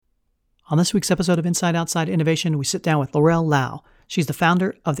On this week's episode of Inside Outside Innovation, we sit down with Laurel Lau. She's the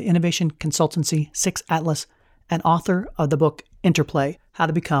founder of the innovation consultancy 6 Atlas and author of the book Interplay: How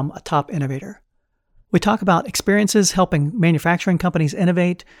to Become a Top Innovator. We talk about experiences helping manufacturing companies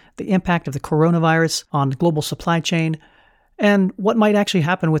innovate, the impact of the coronavirus on the global supply chain, and what might actually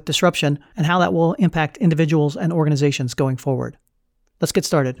happen with disruption and how that will impact individuals and organizations going forward. Let's get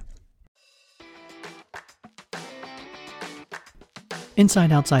started.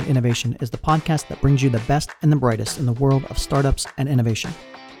 Inside Outside Innovation is the podcast that brings you the best and the brightest in the world of startups and innovation.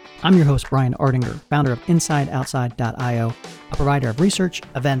 I'm your host, Brian Ardinger, founder of InsideOutside.io, a provider of research,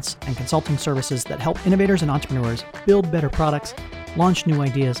 events, and consulting services that help innovators and entrepreneurs build better products, launch new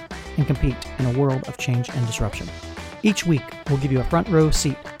ideas, and compete in a world of change and disruption. Each week, we'll give you a front row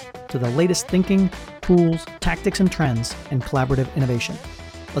seat to the latest thinking, tools, tactics, and trends in collaborative innovation.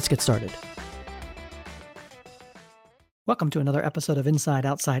 Let's get started. Welcome to another episode of Inside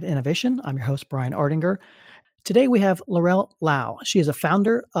Outside Innovation. I'm your host, Brian Ardinger. Today we have Laurel Lau. She is a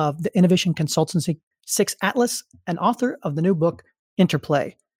founder of the innovation consultancy 6 Atlas and author of the new book,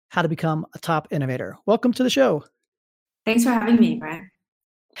 Interplay: How to Become a Top Innovator. Welcome to the show. Thanks for having me, Brian.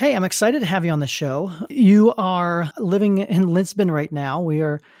 Hey, I'm excited to have you on the show. You are living in Lisbon right now. We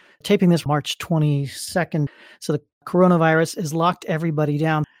are taping this March 22nd. So the coronavirus has locked everybody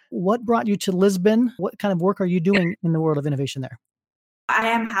down. What brought you to Lisbon? What kind of work are you doing in the world of innovation there? I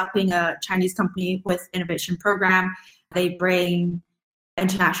am helping a Chinese company with innovation program. They bring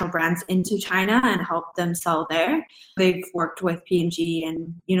international brands into China and help them sell there. They've worked with P&G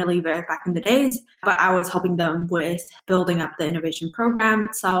and Unilever back in the days, but I was helping them with building up the innovation program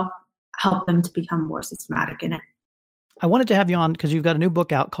itself, help them to become more systematic in it. I wanted to have you on because you've got a new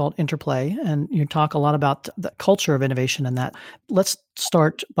book out called Interplay, and you talk a lot about the culture of innovation and that. Let's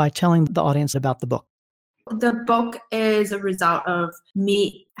start by telling the audience about the book. The book is a result of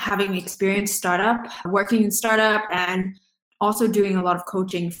me having experienced startup, working in startup, and also doing a lot of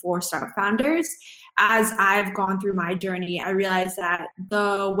coaching for startup founders. As I've gone through my journey, I realized that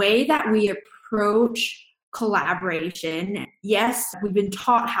the way that we approach collaboration, yes, we've been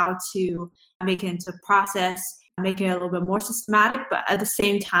taught how to make it into process, make it a little bit more systematic, but at the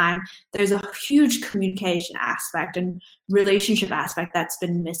same time, there's a huge communication aspect and relationship aspect that's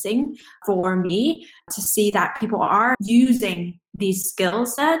been missing for me to see that people are using these skill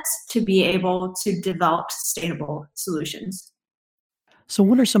sets to be able to develop sustainable solutions. So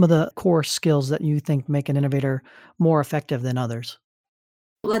what are some of the core skills that you think make an innovator more effective than others?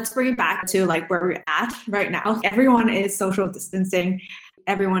 Let's bring it back to like where we're at right now. Everyone is social distancing.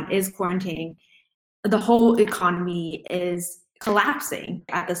 Everyone is quarantining. The whole economy is collapsing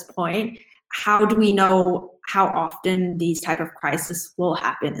at this point. How do we know how often these type of crises will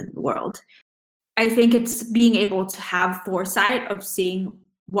happen in the world? I think it's being able to have foresight of seeing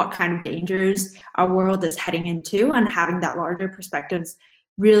what kind of dangers our world is heading into and having that larger perspective is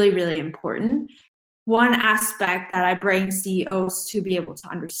really, really important. One aspect that I bring CEOs to be able to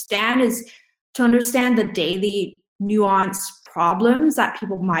understand is to understand the daily nuanced problems that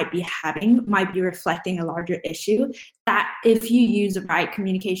people might be having, might be reflecting a larger issue, that if you use the right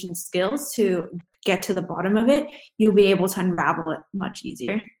communication skills to get to the bottom of it, you'll be able to unravel it much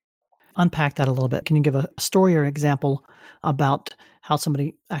easier. Unpack that a little bit. Can you give a story or example about how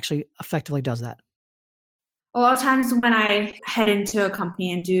somebody actually effectively does that? A lot of times when I head into a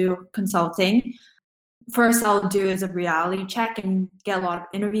company and do consulting, first I'll do is a reality check and get a lot of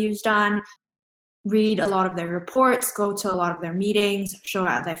interviews done, read a lot of their reports, go to a lot of their meetings, show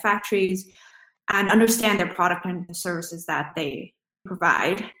at their factories, and understand their product and the services that they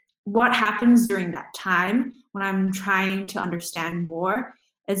provide. What happens during that time when I'm trying to understand more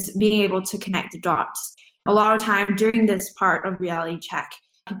is being able to connect the dots. A lot of time during this part of reality check,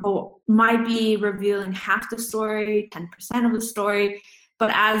 people might be revealing half the story, 10% of the story, but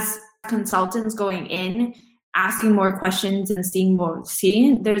as consultants going in, asking more questions and seeing more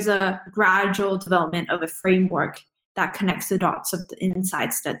there's a gradual development of a framework that connects the dots of the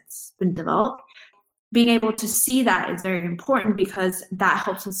insights that's been developed. Being able to see that is very important because that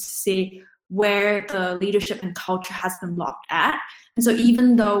helps us see where the leadership and culture has been locked at. And so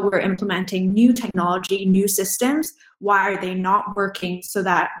even though we're implementing new technology, new systems, why are they not working so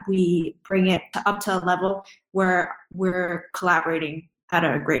that we bring it up to a level where we're collaborating at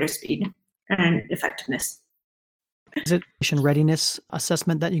a greater speed and effectiveness? Is it a readiness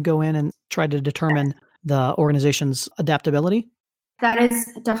assessment that you go in and try to determine the organization's adaptability? That is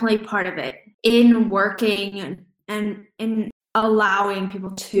definitely part of it. In working and in allowing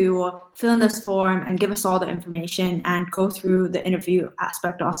people to fill in this form and give us all the information and go through the interview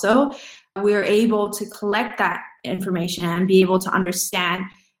aspect also, we're able to collect that information and be able to understand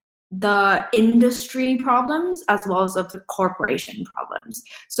the industry problems as well as of the corporation problems.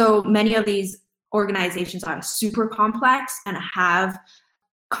 So many of these organizations are super complex and have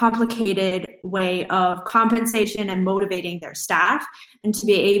complicated way of compensation and motivating their staff, and to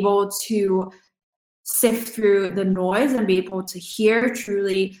be able to sift through the noise and be able to hear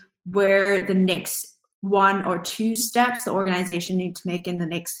truly where the next 1 or 2 steps the organization needs to make in the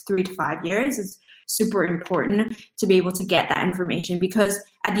next 3 to 5 years is super important to be able to get that information, because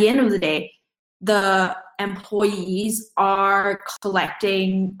at the end of the day, the employees are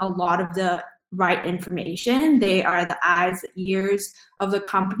collecting a lot of the right information. They are the eyes, ears of the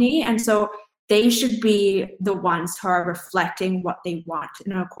company. And so they should be the ones who are reflecting what they want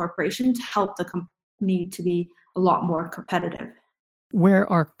in a corporation to help the company to be a lot more competitive.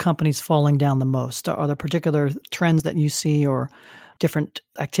 Where are companies falling down the most? Are there particular trends that you see or different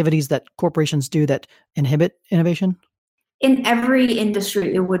activities that corporations do that inhibit innovation? In every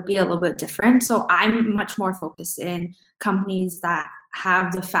industry, it would be a little bit different. So I'm much more focused in companies that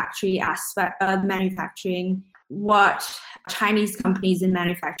have the factory aspect of manufacturing. What Chinese companies in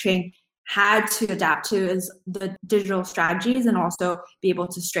manufacturing had to adapt to is the digital strategies and also be able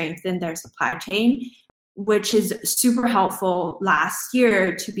to strengthen their supply chain, which is super helpful last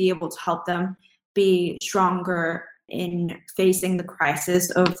year to be able to help them be stronger in facing the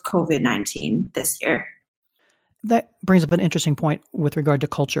crisis of COVID-19 this year. That brings up an interesting point with regard to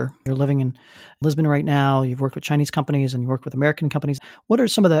culture. You're living in Lisbon right now. You've worked with Chinese companies and you work with American companies. What are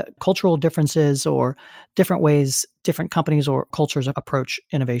some of the cultural differences or different ways different companies or cultures approach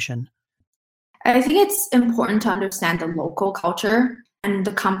innovation? I think it's important to understand the local culture and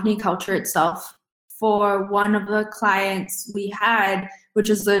the company culture itself. For one of the clients we had, which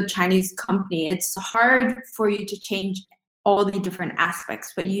is a Chinese company, it's hard for you to change all the different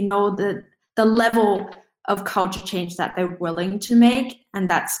aspects, but you know the level of culture change that they're willing to make, and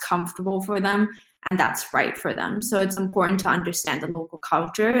that's comfortable for them and that's right for them. So it's important to understand the local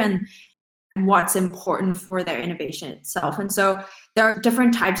culture and what's important for their innovation itself. And so there are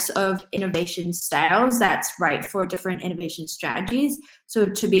different types of innovation styles that's right for different innovation strategies. So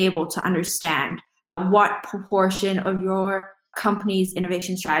to be able to understand what proportion of your company's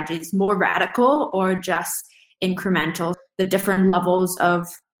innovation strategy is more radical or just incremental, the different levels of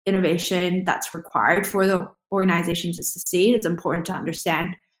innovation that's required for the organization to succeed, it's important to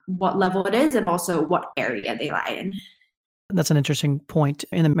understand what level it is and also what area they lie in. That's an interesting point.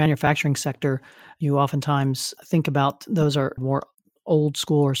 In the manufacturing sector, you oftentimes think about those are more old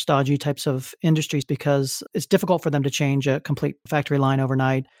school or stodgy types of industries because it's difficult for them to change a complete factory line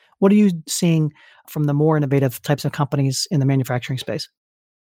overnight. What are you seeing from the more innovative types of companies in the manufacturing space?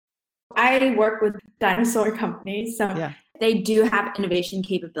 I work with dinosaur companies, so Yeah. they do have innovation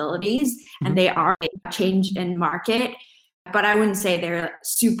capabilities and they are a change in market, but I wouldn't say they're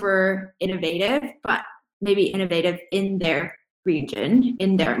super innovative, but maybe innovative in their region,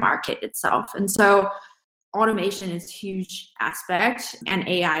 in their market itself. And so automation is a huge aspect and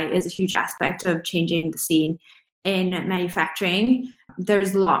AI is a huge aspect of changing the scene in manufacturing.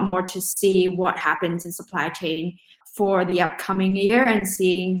 There's a lot more to see what happens in supply chain for the upcoming year and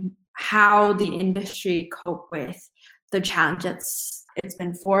seeing how the industry cope with the challenges it's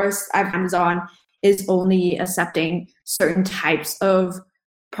been forced. Amazon is only accepting certain types of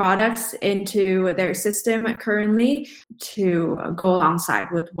products into their system currently to go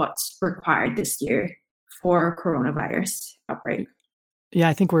alongside with what's required this year for coronavirus outbreak. Yeah,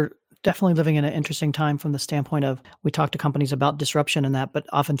 I think we're definitely living in an interesting time from the standpoint of we talk to companies about disruption and that, but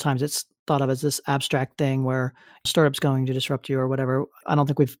oftentimes it's thought of as this abstract thing where startup's going to disrupt you or whatever. I don't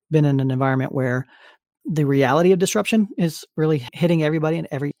think we've been in an environment where the reality of disruption is really hitting everybody in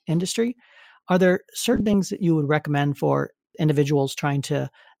every industry. Are there certain things that you would recommend for individuals trying to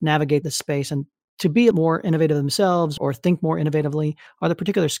navigate the space and to be more innovative themselves or think more innovatively? Are there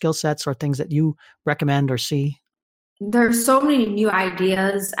particular skill sets or things that you recommend or see? There's so many new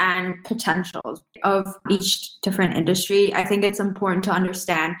ideas and potentials of each different industry. I think it's important to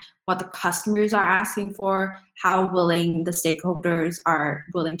understand what the customers are asking for, how willing the stakeholders are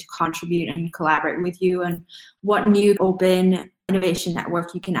willing to contribute and collaborate with you, and what new open innovation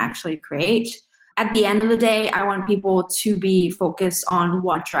network you can actually create. At the end of the day, I want people to be focused on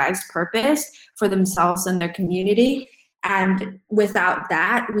what drives purpose for themselves and their community. And without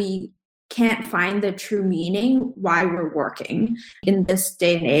that, we can't find the true meaning why we're working. In this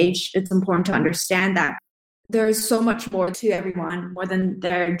day and age, it's important to understand that there's so much more to everyone, more than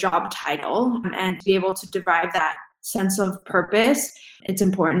their job title. And to be able to derive that sense of purpose, it's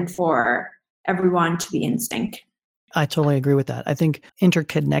important for everyone to be in sync. I totally agree with that. I think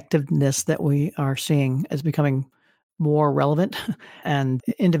interconnectedness that we are seeing is becoming more relevant and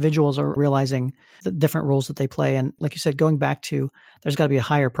individuals are realizing the different roles that they play. And like you said, going back to, there's got to be a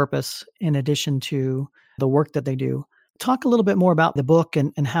higher purpose in addition to the work that they do. Talk a little bit more about the book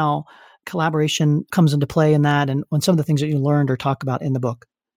and how collaboration comes into play in that and some of the things that you learned or talk about in the book.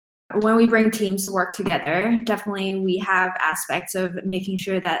 When we bring teams to work together, definitely we have aspects of making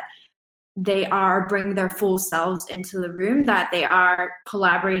sure that they are bringing their full selves into the room, that they are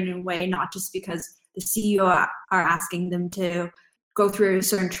collaborating in a way, not just because the CEO are asking them to go through a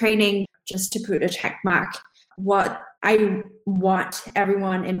certain training just to put a check mark. What I want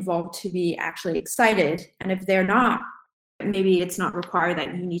everyone involved to be actually excited. And if they're not, maybe it's not required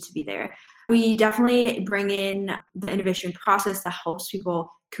that you need to be there. We definitely bring in the innovation process that helps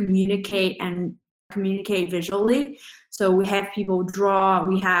people communicate visually. So we have people draw,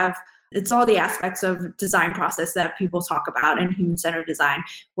 it's all the aspects of design process that people talk about in human-centered design,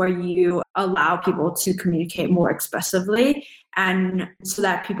 where you allow people to communicate more expressively, and so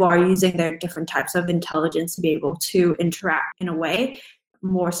that people are using their different types of intelligence to be able to interact in a way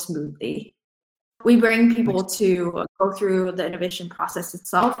more smoothly. We bring people to go through the innovation process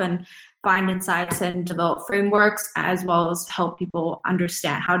itself and find insights and develop frameworks, as well as help people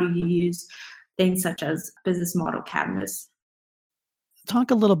understand how to use things such as business model canvas.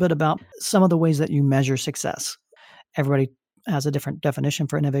 Talk a little bit about some of the ways that you measure success. Everybody has a different definition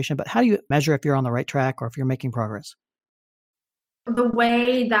for innovation, but how do you measure if you're on the right track or if you're making progress? The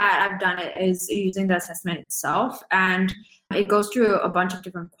way that I've done it is using the assessment itself, and it goes through a bunch of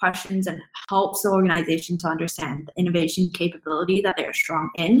different questions and helps the organization to understand the innovation capability that they're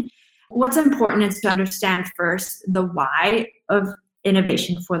strong in. What's important is to understand first the why of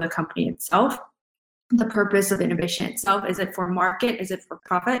innovation for the company itself. The purpose of innovation itself. Is it for market? Is it for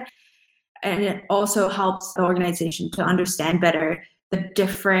profit? And it also helps the organization to understand better the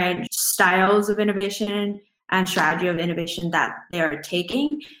different styles of innovation and strategy of innovation that they are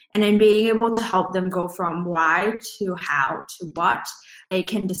taking. And then being able to help them go from why to how to what. They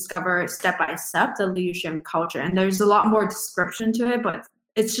can discover step by step the leadership culture. And there's a lot more description to it, but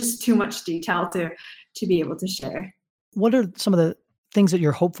it's just too much detail to be able to share. What are some of the things that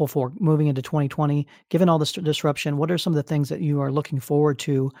you're hopeful for moving into 2020, given all this disruption? What are some of the things that you are looking forward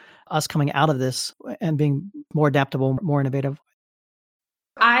to us coming out of this and being more adaptable, more innovative?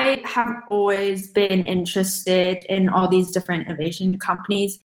 I have always been interested in all these different innovation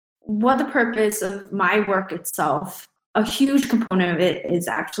companies. What the purpose of my work itself, a huge component of it is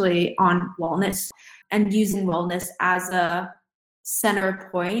actually on wellness and using wellness as a center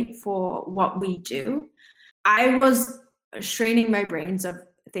point for what we do. I was straining my brains of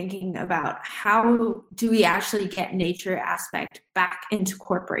thinking about how do we actually get nature aspect back into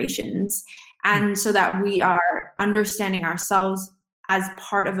corporations, and so that we are understanding ourselves as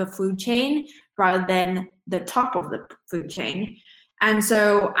part of a food chain rather than the top of the food chain. And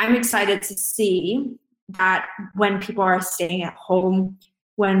so I'm excited to see that when people are staying at home,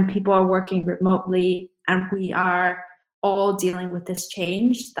 when people are working remotely, and we are all dealing with this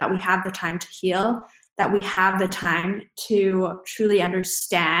change, that we have the time to heal, that we have the time to truly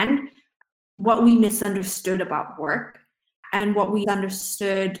understand what we misunderstood about work and what we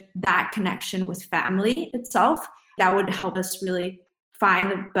understood that connection with family itself. That would help us really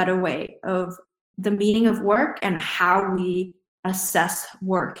find a better way of the meaning of work and how we assess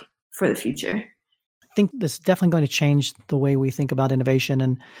work for the future. I think this is definitely going to change the way we think about innovation.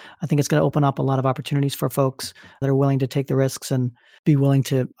 And I think it's going to open up a lot of opportunities for folks that are willing to take the risks and be willing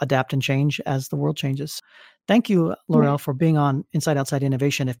to adapt and change as the world changes. Thank you, Laurel, for being on Inside Outside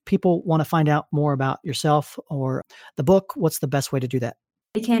Innovation. If people want to find out more about yourself or the book, what's the best way to do that?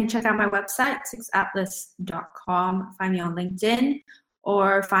 They can check out my website, sixatlas.com, find me on LinkedIn,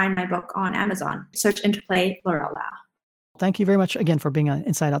 or find my book on Amazon. Search Interplay Laurel Lau. Thank you very much again for being on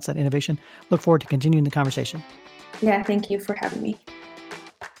Inside Outside Innovation. Look forward to continuing the conversation. Yeah, thank you for having me.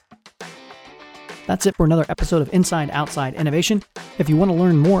 That's it for another episode of Inside Outside Innovation. If you want to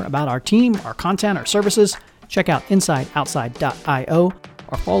learn more about our team, our content, our services, check out insideoutside.io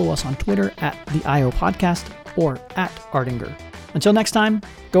or follow us on Twitter @the IO Podcast or @Ardinger. Until next time,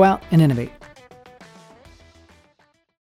 go out and innovate.